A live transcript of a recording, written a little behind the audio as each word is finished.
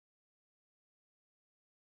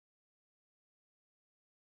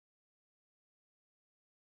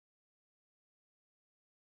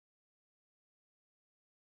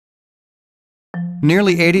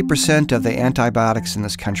Nearly 80% of the antibiotics in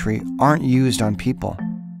this country aren't used on people.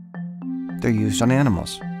 They're used on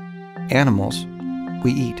animals. Animals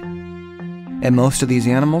we eat. And most of these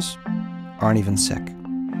animals aren't even sick.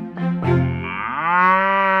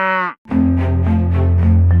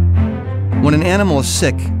 When an animal is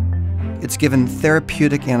sick, it's given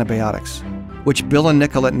therapeutic antibiotics, which Bill and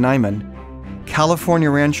Nicolette Niman, California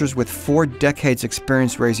ranchers with 4 decades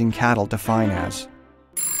experience raising cattle, define as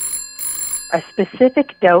a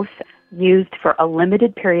specific dose used for a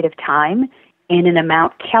limited period of time in an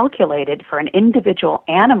amount calculated for an individual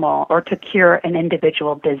animal or to cure an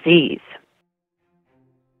individual disease.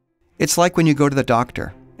 It's like when you go to the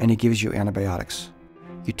doctor and he gives you antibiotics.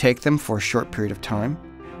 You take them for a short period of time,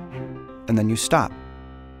 and then you stop.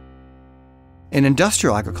 In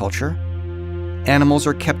industrial agriculture, animals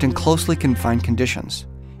are kept in closely confined conditions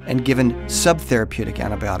and given sub-therapeutic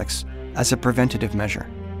antibiotics as a preventative measure.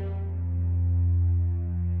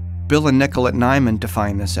 Bill and Nicolette Niman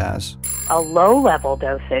define this as a low-level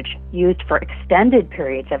dosage used for extended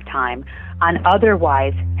periods of time on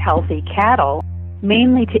otherwise healthy cattle,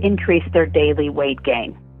 mainly to increase their daily weight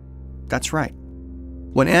gain. That's right.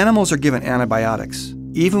 When animals are given antibiotics,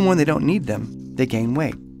 even when they don't need them, they gain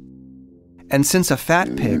weight. And since a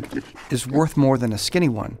fat pig is worth more than a skinny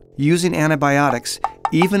one, using antibiotics,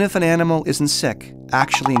 even if an animal isn't sick,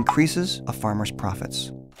 actually increases a farmer's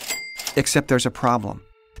profits. Except there's a problem.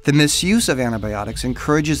 The misuse of antibiotics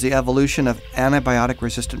encourages the evolution of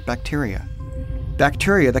antibiotic-resistant bacteria.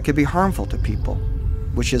 Bacteria that could be harmful to people,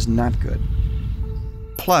 which is not good.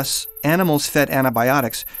 Plus, animals fed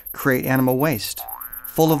antibiotics create animal waste,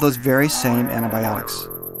 full of those very same antibiotics.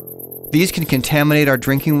 These can contaminate our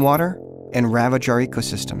drinking water and ravage our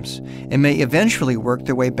ecosystems, and may eventually work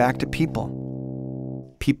their way back to people.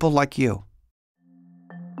 People like you.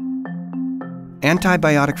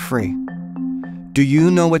 Antibiotic-free. Do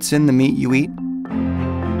you know what's in the meat you eat?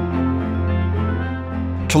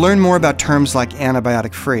 To learn more about terms like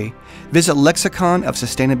antibiotic-free, visit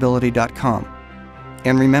lexiconofsustainability.com.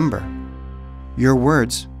 And remember, your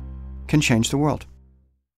words can change the world.